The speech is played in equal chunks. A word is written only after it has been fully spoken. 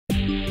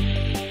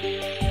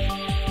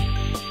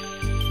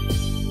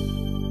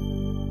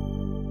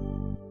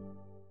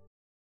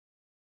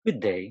Good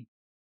day.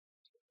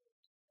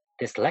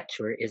 This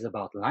lecture is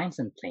about lines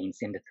and planes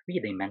in the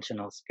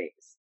three-dimensional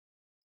space.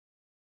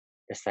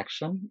 The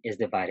section is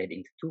divided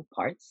into two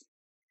parts,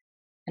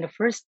 and the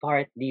first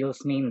part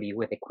deals mainly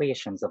with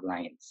equations of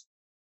lines.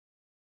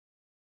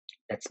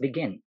 Let's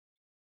begin.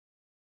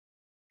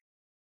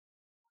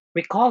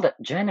 Recall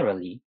that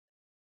generally,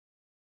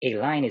 a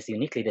line is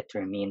uniquely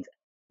determined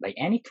by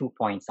any 2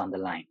 points on the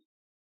line.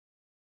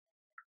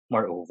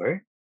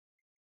 Moreover,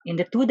 in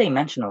the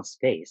two-dimensional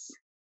space,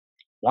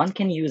 one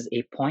can use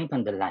a point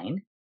on the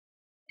line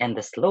and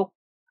the slope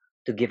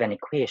to give an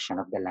equation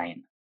of the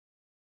line.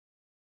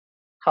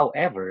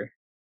 However,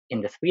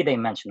 in the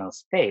three-dimensional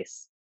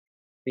space,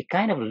 we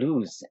kind of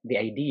lose the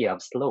idea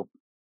of slope.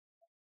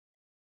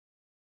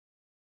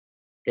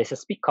 This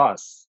is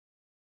because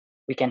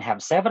we can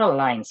have several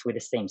lines with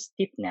the same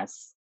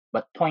steepness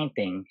but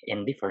pointing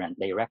in different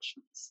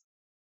directions.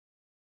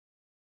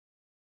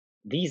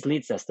 This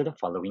leads us to the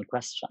following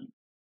question.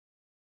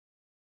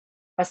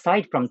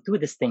 Aside from two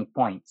distinct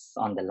points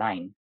on the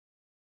line,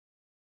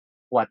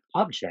 what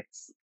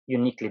objects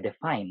uniquely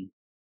define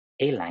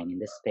a line in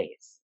the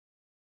space?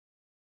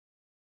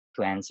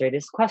 To answer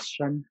this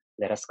question,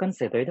 let us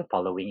consider the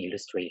following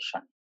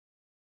illustration.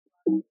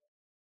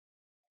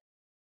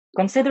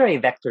 Consider a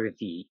vector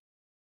v,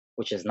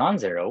 which is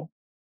non-zero,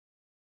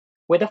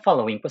 with the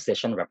following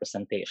position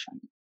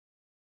representation.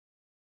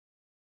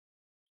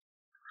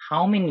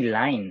 How many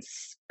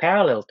lines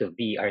parallel to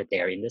v are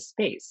there in the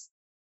space?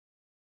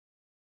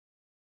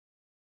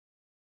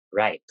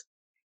 Right,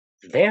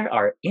 there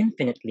are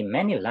infinitely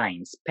many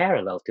lines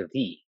parallel to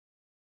v.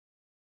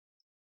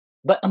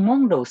 But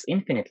among those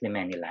infinitely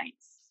many lines,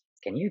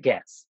 can you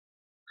guess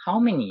how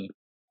many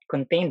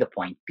contain the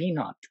point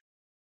P0?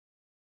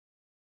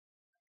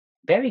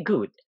 Very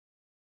good.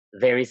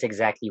 There is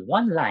exactly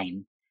one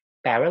line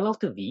parallel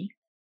to v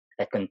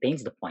that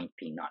contains the point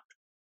P0.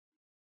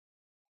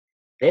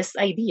 This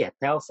idea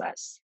tells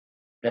us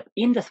that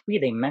in the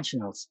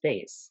three-dimensional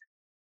space,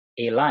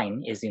 a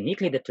line is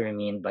uniquely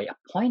determined by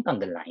a point on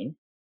the line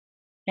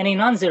and a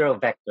non-zero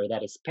vector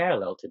that is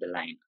parallel to the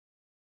line.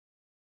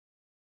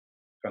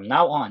 From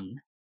now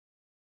on,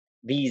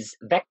 this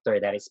vector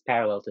that is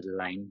parallel to the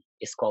line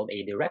is called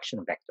a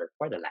direction vector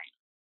for the line.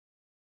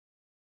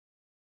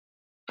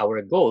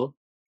 Our goal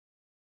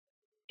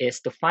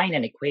is to find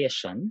an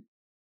equation,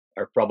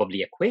 or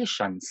probably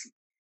equations,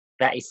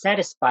 that is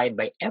satisfied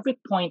by every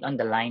point on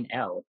the line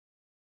L,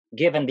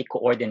 given the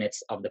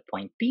coordinates of the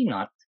point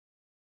P0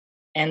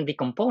 and the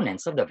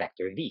components of the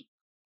vector v.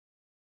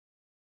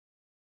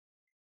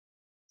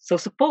 So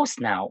suppose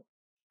now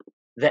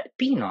that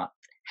P0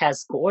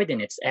 has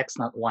coordinates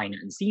x0, y0,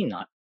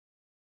 z0,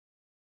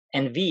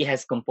 and v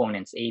has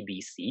components a,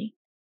 b, c.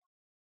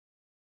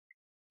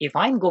 If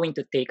I'm going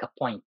to take a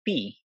point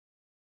P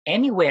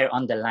anywhere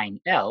on the line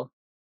L,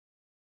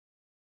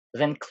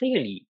 then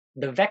clearly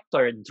the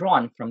vector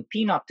drawn from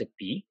P0 to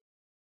P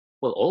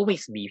will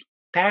always be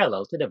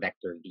parallel to the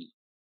vector v.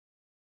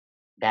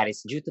 That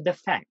is due to the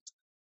fact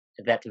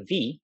that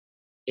v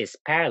is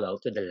parallel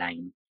to the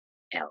line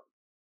L.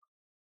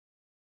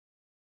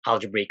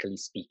 Algebraically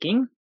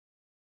speaking,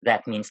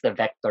 that means the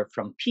vector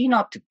from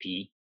P0 to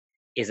P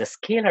is a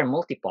scalar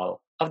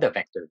multiple of the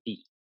vector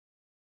v,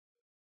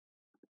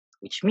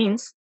 which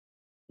means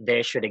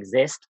there should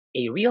exist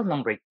a real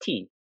number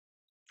t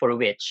for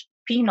which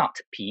P0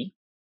 P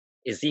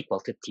is equal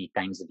to t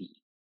times v.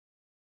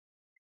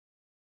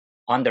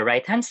 On the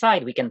right-hand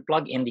side, we can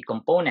plug in the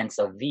components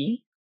of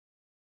v,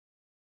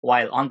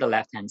 while on the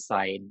left-hand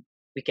side,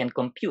 we can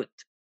compute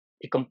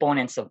the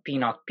components of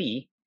P0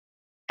 P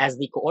as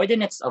the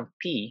coordinates of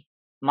P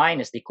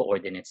minus the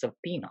coordinates of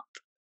P0.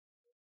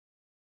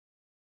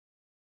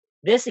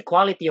 This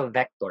equality of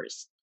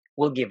vectors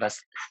will give us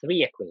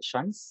three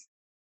equations,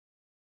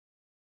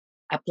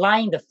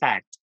 applying the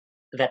fact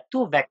that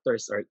two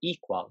vectors are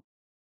equal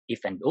if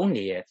and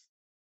only if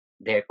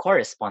their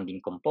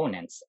corresponding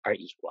components are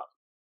equal.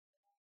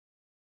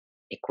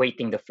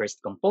 Equating the first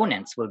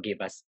components will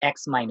give us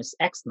x minus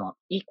x0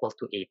 equal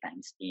to a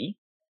times t.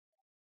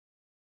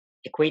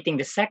 Equating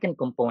the second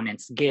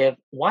components give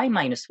y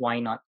minus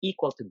y0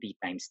 equal to b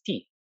times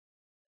t.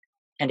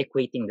 And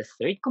equating the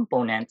third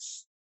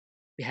components,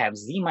 we have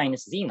z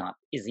minus z0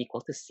 is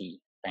equal to c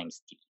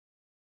times t.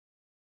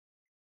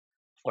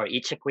 For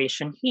each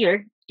equation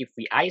here, if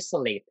we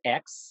isolate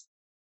x,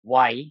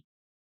 y,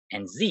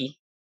 and z,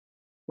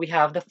 we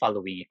have the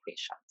following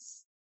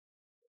equations.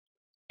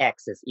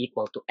 X is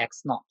equal to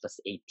x0 plus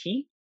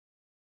at,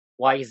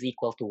 y is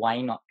equal to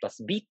y0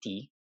 plus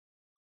bt,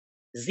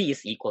 z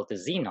is equal to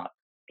z0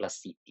 plus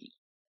ct.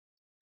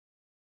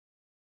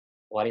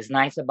 What is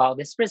nice about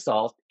this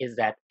result is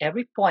that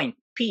every point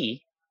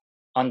P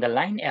on the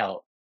line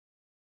L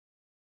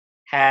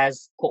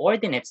has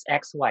coordinates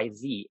x, y,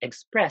 z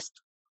expressed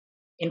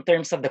in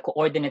terms of the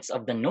coordinates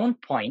of the known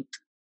point,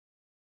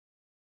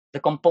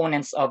 the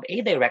components of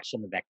a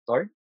direction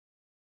vector,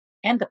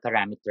 and the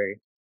parameter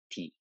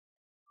t.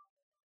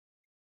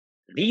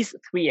 These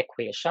three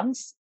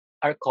equations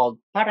are called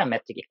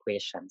parametric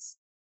equations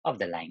of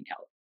the line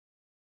L.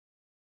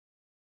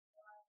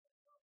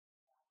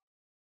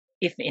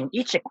 If in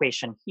each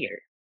equation here,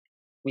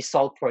 we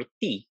solve for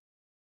t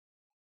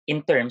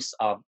in terms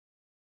of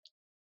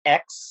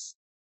x,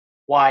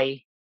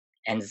 y,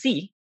 and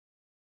z,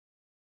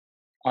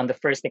 on the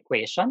first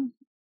equation,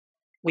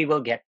 we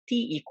will get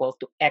t equal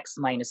to x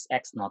minus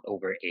x naught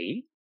over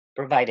a,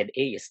 provided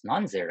a is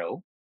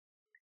non-zero.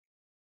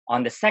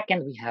 On the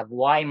second, we have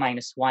y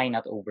minus y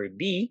naught over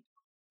b,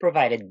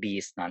 provided b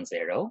is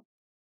non-zero.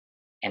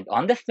 And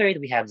on the third,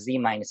 we have z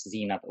minus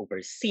z naught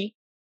over c,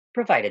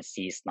 provided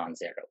c is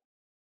non-zero.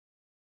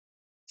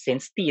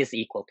 Since t is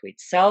equal to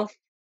itself,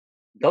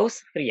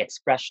 those three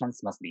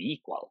expressions must be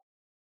equal.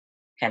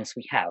 Hence,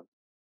 we have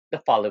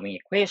the following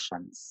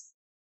equations,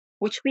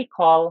 which we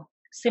call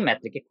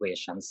symmetric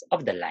equations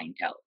of the line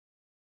L.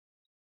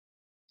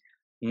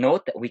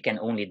 Note that we can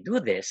only do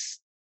this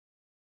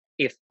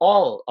if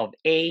all of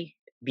A,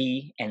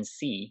 B, and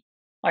C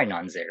are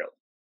non-zero.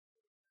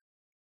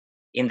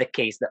 In the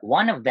case that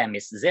one of them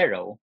is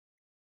zero,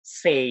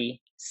 say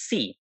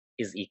C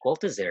is equal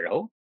to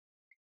 0,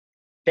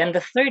 then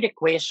the third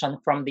equation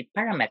from the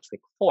parametric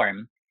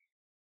form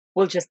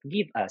will just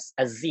give us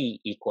a z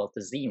equal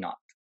to z naught,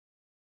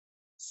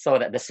 so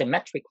that the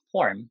symmetric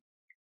form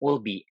will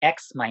be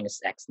x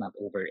minus x naught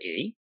over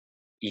a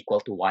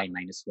equal to y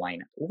minus y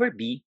naught over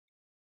b,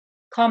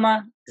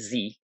 comma,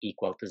 z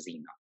equal to z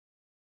naught.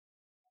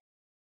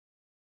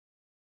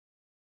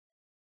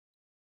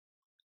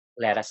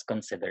 Let us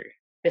consider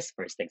this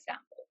first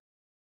example.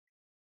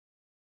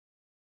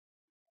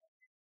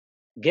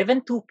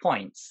 Given 2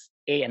 points,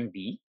 A and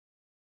B,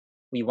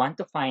 we want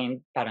to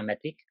find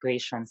parametric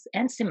equations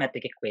and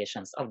symmetric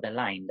equations of the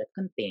line that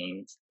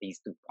contains these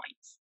 2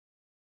 points.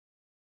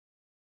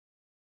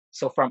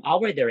 So from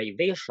our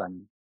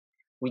derivation,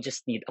 we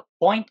just need a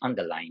point on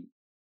the line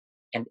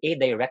and a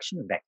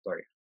direction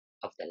vector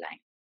of the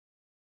line.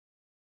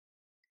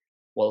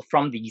 Well,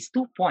 from these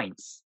 2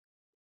 points,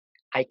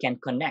 I can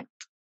connect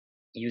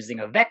using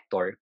a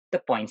vector the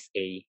points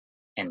A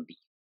and B.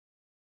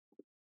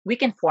 We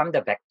can form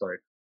the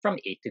vector from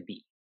A to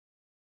B.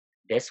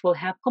 This will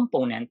have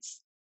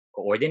components,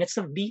 coordinates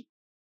of B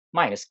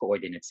minus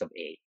coordinates of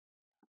A.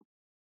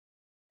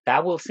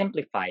 That will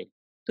simplify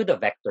to the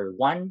vector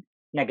 1,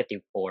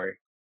 negative 4,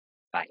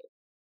 5.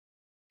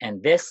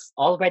 And this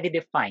already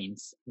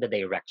defines the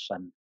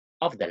direction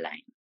of the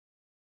line.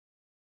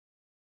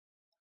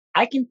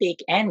 I can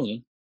take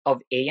any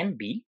of A and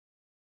B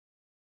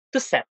to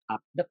set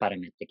up the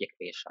parametric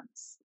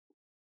equations.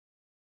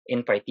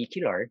 In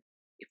particular,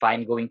 if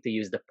I'm going to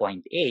use the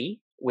point A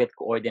with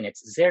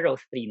coordinates 0,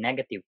 3,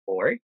 negative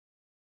 4,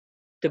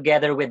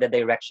 together with the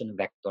direction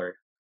vector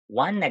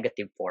 1,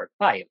 negative 4,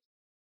 5,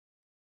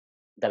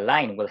 the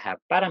line will have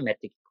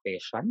parametric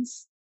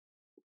equations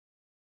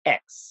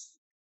x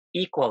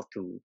equal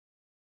to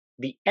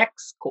the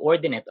x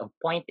coordinate of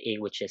point A,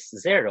 which is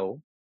 0,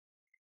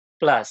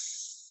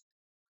 plus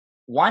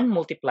 1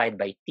 multiplied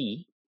by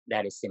t,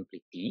 that is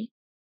simply t.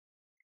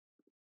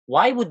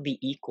 Y would be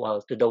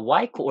equal to the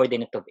y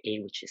coordinate of A,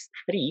 which is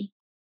 3,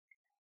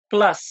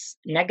 plus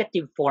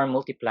negative 4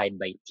 multiplied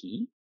by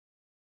t.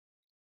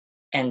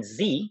 And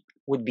z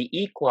would be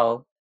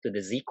equal to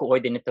the z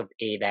coordinate of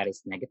A, that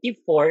is negative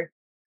 4,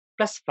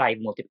 plus 5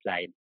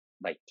 multiplied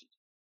by t.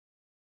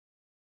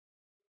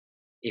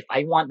 If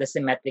I want the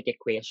symmetric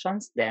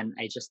equations, then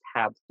I just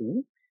have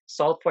to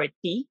solve for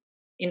t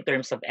in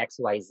terms of x,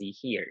 y, z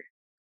here.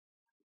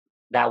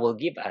 That will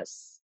give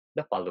us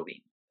the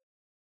following.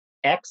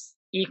 X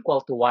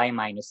equal to y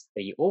minus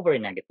 3 over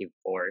negative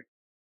 4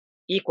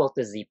 equal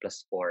to z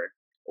plus 4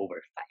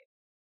 over 5.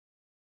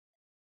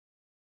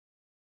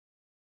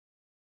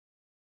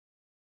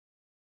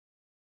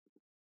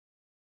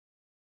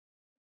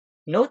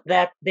 Note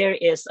that there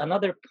is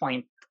another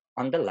point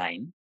on the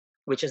line,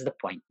 which is the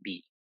point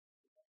B.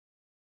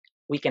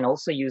 We can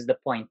also use the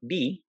point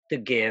B to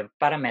give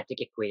parametric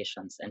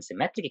equations and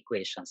symmetric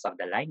equations of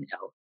the line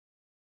L,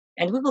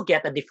 and we will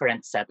get a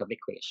different set of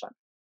equations.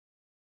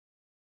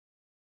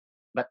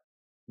 But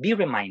be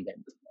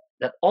reminded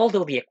that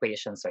although the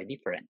equations are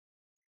different,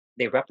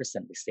 they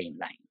represent the same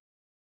line.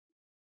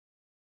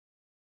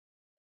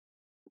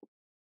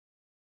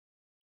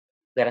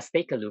 Let us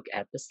take a look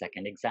at the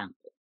second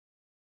example.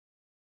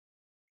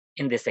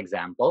 In this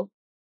example,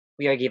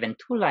 we are given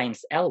 2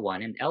 lines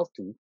L1 and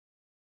L2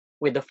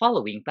 with the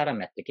following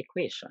parametric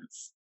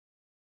equations.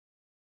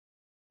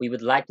 We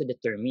would like to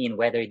determine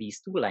whether these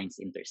 2 lines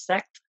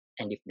intersect,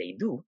 and if they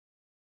do,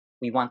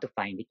 we want to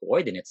find the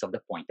coordinates of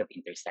the point of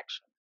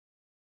intersection.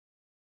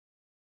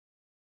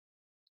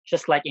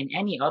 Just like in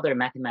any other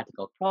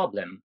mathematical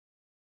problem,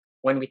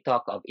 when we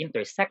talk of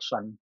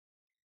intersection,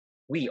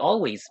 we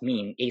always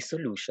mean a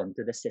solution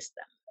to the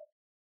system.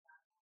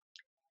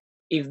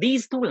 If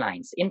these 2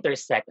 lines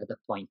intersect at the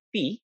point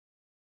P,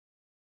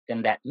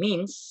 then that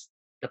means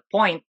the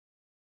point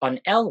on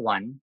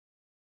L1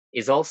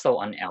 is also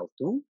on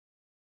L2,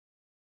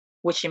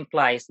 which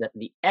implies that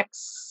the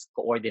x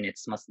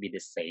coordinates must be the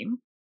same,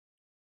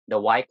 the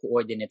y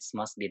coordinates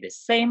must be the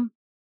same,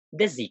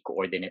 the z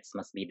coordinates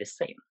must be the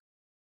same,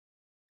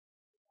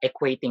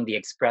 equating the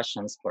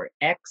expressions for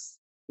x,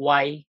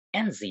 y,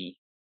 and z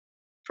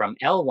from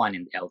L1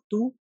 and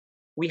L2,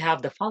 we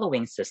have the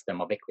following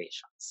system of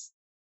equations.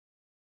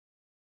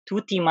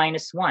 2t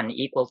minus 1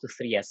 equal to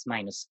 3s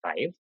minus 5,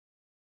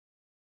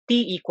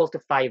 t equal to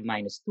 5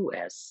 minus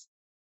 2s,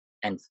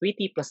 and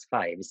 3t plus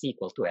 5 is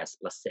equal to s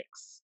plus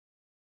 6.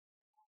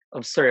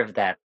 Observe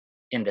that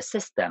in the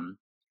system,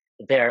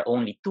 there are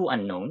only two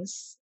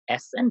unknowns,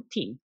 s and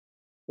t,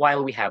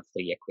 while we have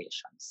three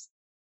equations.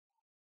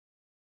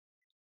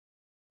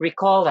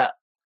 Recall that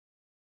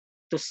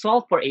to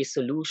solve for a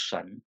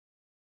solution,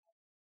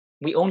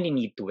 we only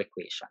need two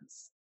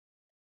equations.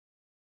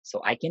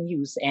 So I can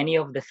use any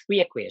of the three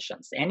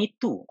equations, any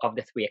two of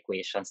the three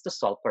equations to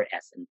solve for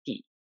s and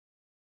t.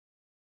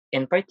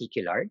 In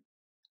particular,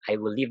 I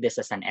will leave this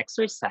as an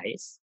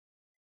exercise.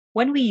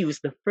 When we use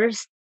the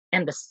first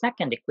and the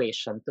second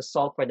equation to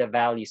solve for the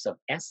values of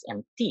s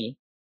and t,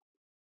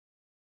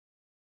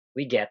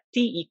 we get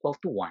t equal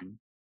to 1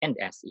 and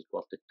s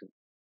equal to 2.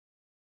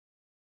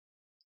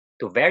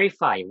 To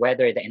verify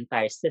whether the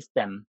entire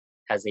system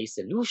has a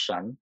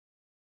solution,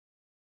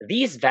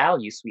 these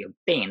values we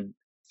obtained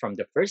from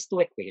the first two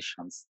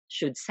equations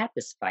should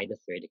satisfy the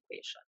third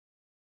equation.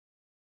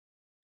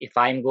 If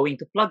I'm going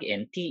to plug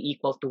in t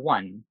equal to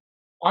 1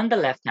 on the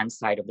left-hand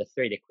side of the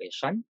third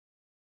equation,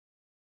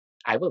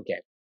 I will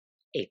get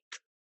 8.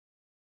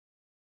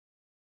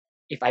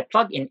 If I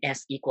plug in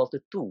s equal to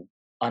 2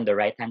 on the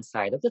right-hand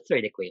side of the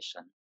third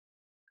equation,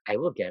 I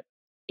will get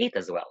 8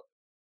 as well.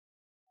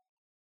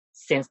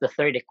 Since the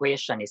third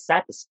equation is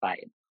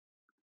satisfied,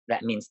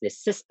 that means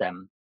this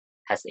system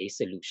has a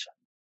solution.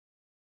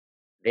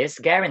 This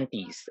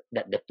guarantees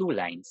that the two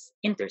lines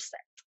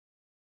intersect.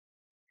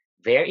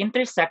 Their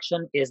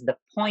intersection is the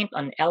point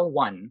on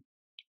L1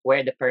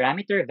 where the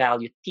parameter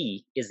value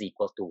t is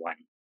equal to 1.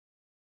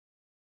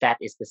 That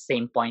is the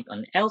same point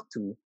on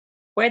L2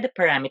 where the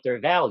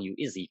parameter value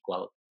is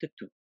equal to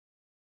 2.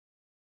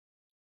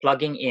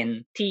 Plugging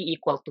in t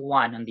equal to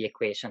 1 on the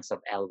equations of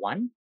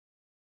L1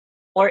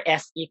 or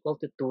s equal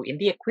to 2 in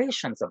the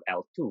equations of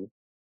L2,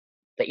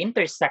 the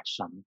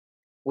intersection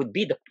would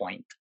be the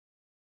point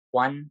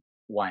 1,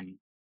 1,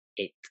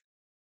 8.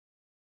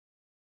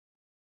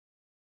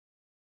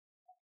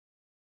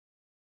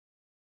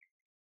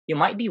 You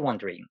might be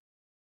wondering,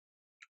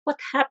 what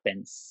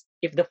happens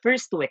if the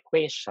first two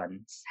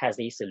equations has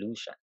a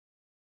solution,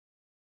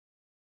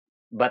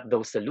 but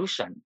those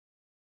solutions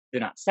do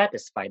not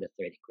satisfy the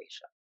third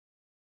equation?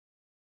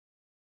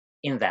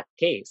 In that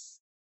case,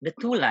 the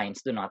two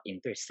lines do not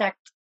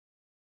intersect,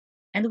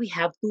 and we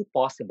have two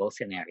possible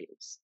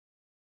scenarios.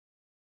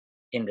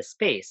 In the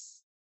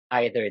space,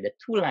 either the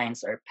two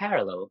lines are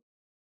parallel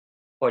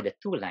or the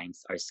two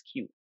lines are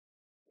skewed.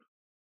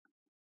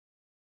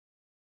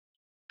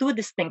 Two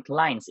distinct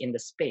lines in the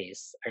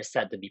space are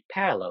said to be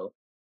parallel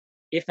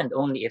if and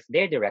only if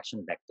their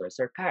direction vectors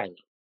are parallel.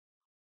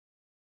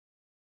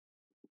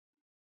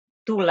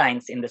 Two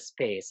lines in the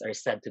space are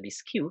said to be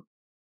skewed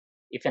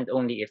if and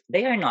only if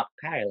they are not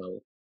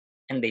parallel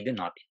and they do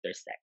not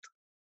intersect.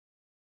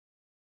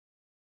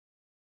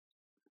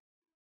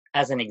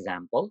 As an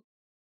example,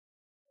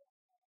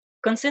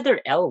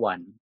 consider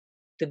L1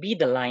 to be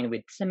the line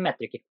with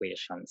symmetric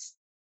equations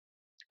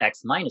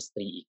x minus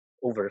 3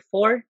 over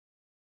 4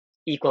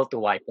 equal to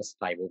y plus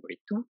 5 over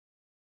 2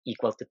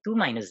 equal to 2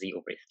 minus z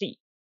over 3.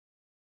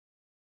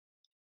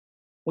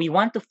 We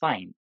want to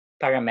find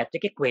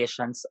parametric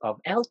equations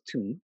of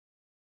L2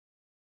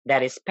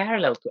 that is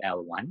parallel to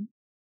L1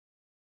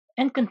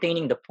 and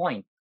containing the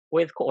point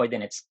with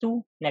coordinates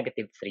 2,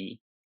 -3,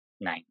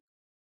 9.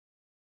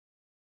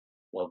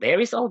 Well, there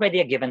is already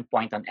a given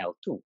point on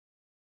L2.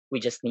 We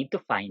just need to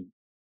find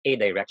a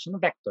direction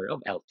vector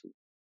of L2.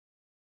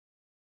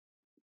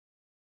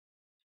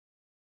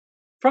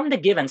 From the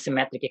given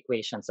symmetric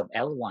equations of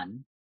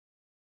L1,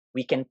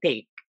 we can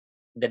take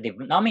the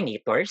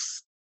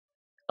denominators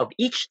of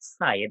each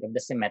side of the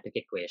symmetric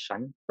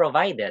equation,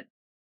 provided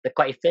the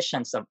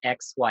coefficients of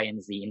x, y,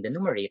 and z in the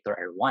numerator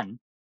are 1,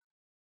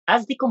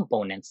 as the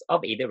components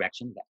of a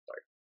direction vector.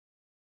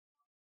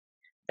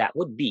 That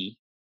would be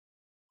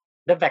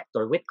the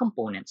vector with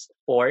components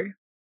 4,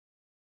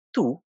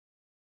 2,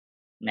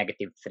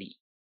 -3.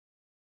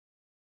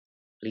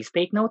 Please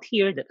take note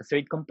here that the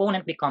third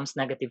component becomes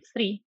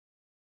 -3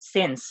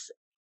 since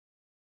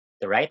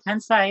the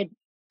right-hand side,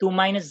 2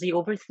 minus z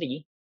over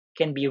 3,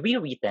 can be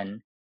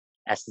rewritten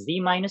as z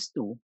minus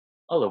 2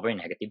 all over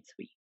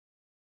 -3.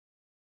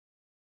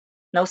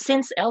 Now,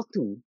 since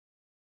L2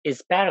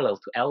 is parallel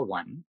to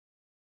L1,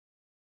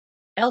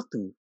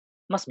 L2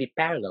 must be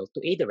parallel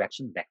to a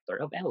direction vector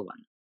of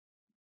L1.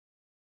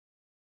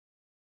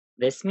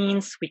 This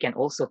means we can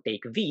also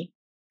take V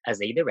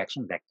as a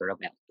direction vector of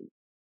L2.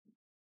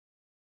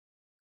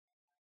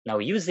 Now,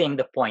 using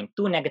the point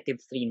 2,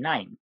 -3,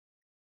 9,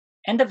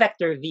 and the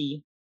vector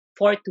V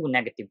 4, 2,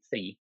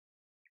 -3,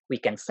 we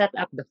can set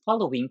up the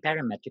following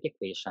parametric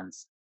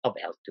equations of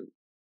L2.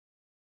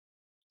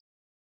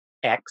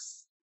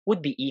 X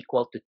would be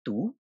equal to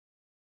 2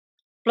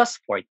 plus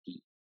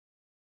 4t.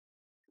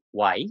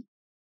 Y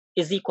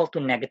is equal to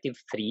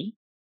 -3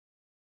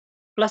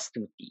 plus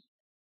 2t.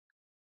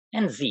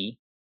 and z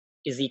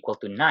is equal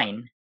to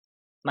 9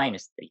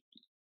 minus 3t.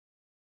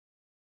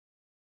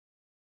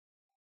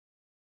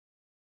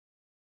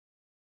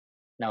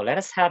 Now let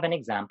us have an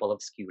example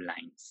of skew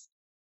lines.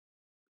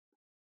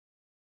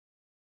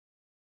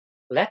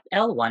 Let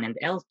L1 and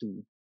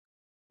L2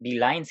 be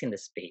lines in the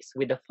space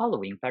with the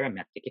following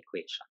parametric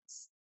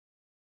equations.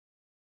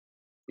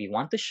 We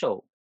want to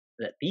show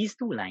that these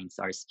two lines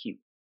are skew.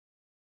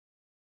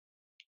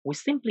 We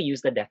simply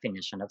use the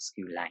definition of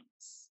skew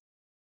lines.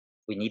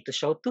 We need to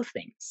show two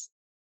things.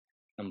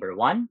 Number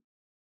one,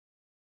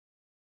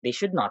 they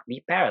should not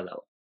be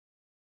parallel.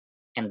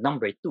 And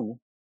number two,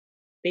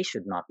 they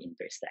should not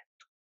intersect.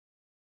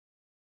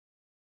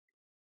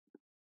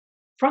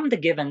 From the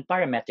given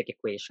parametric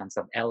equations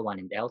of L1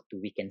 and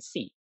L2, we can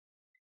see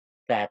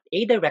that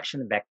a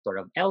direction vector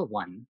of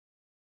L1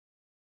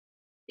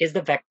 is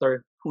the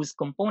vector whose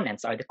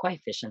components are the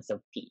coefficients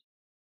of t.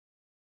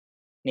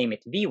 Name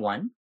it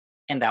V1,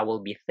 and that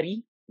will be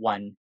 3,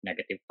 1,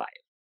 negative 5.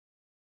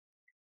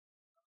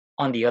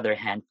 On the other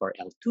hand, for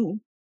L2,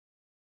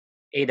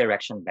 a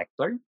direction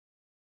vector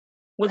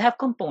will have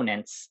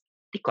components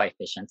the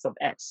coefficients of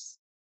x.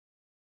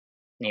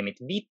 Name it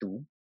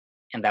V2,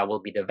 and that will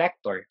be the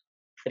vector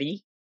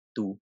 3,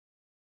 2,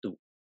 2.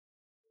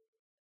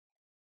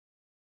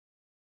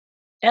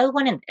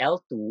 L1 and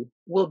L2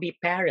 will be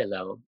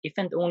parallel if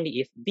and only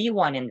if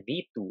V1 and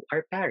V2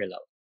 are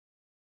parallel.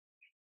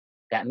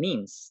 That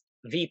means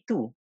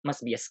V2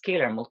 must be a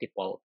scalar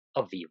multiple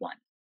of V1.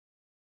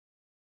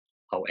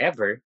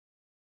 However,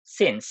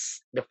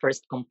 since the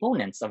first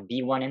components of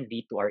V1 and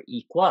V2 are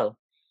equal,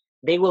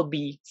 they will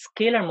be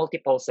scalar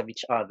multiples of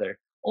each other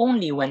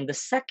only when the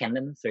second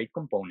and the third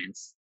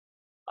components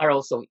are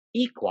also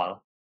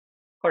equal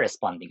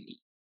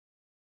correspondingly.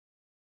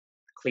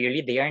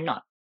 Clearly, they are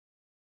not.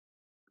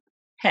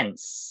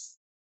 Hence,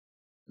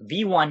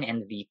 V1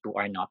 and V2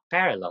 are not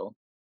parallel,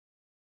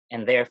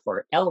 and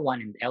therefore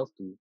L1 and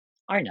L2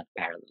 are not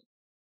parallel.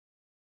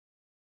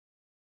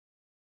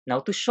 Now,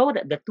 to show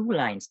that the two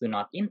lines do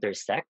not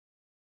intersect,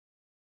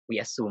 we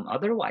assume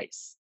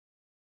otherwise.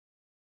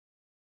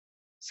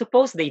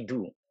 Suppose they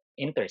do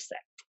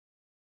intersect.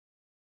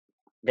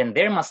 Then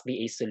there must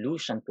be a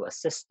solution to a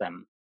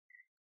system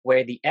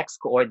where the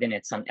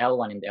x-coordinates on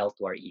L1 and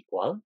L2 are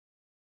equal,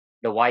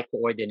 the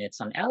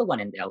y-coordinates on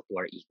L1 and L2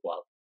 are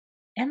equal,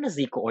 and the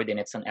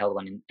z-coordinates on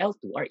L1 and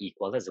L2 are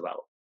equal as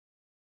well.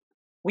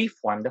 We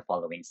form the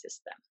following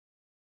system.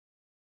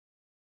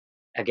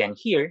 Again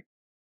here,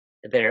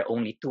 there are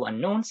only two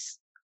unknowns,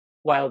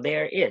 while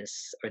there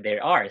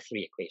are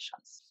three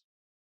equations.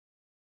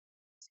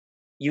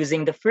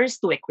 Using the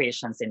first two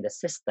equations in the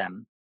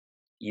system,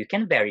 you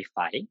can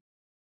verify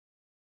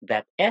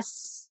that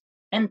S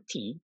and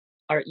T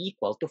are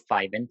equal to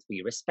 5 and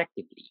 3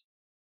 respectively.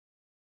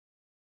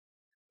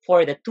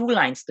 For the two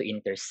lines to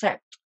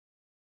intersect,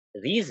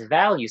 these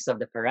values of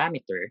the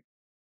parameter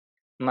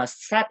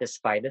must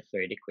satisfy the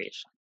third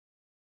equation.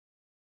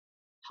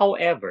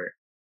 However,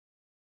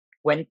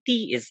 when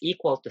t is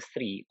equal to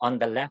 3 on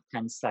the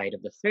left-hand side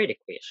of the third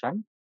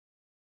equation,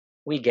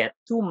 we get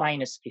 2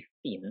 minus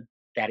 15,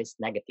 that is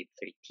negative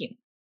 13.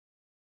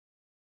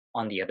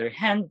 On the other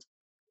hand,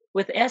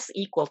 with s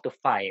equal to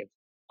 5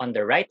 on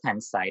the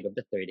right-hand side of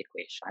the third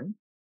equation,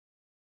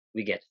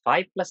 we get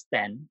 5 plus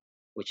 10,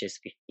 which is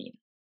 15.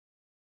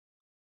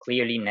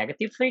 Clearly,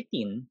 negative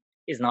 13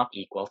 is not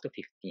equal to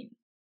 15.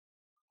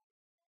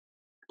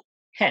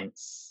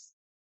 Hence,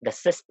 the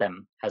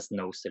system has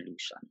no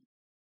solution,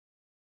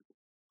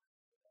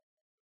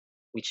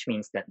 which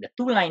means that the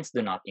two lines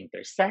do not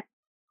intersect,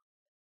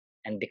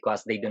 and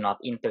because they do not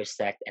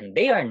intersect and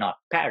they are not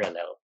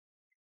parallel,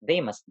 they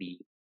must be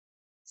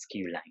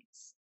skew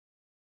lines.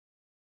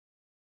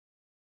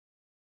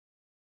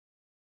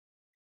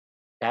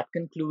 That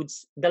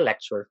concludes the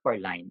lecture for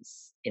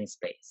lines in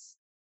space.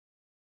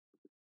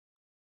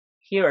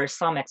 Here are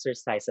some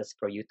exercises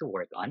for you to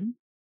work on.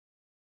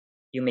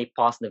 You may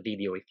pause the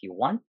video if you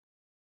want,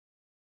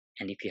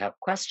 and if you have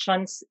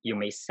questions, you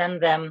may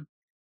send them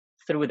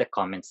through the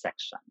comment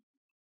section.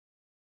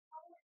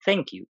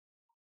 Thank you.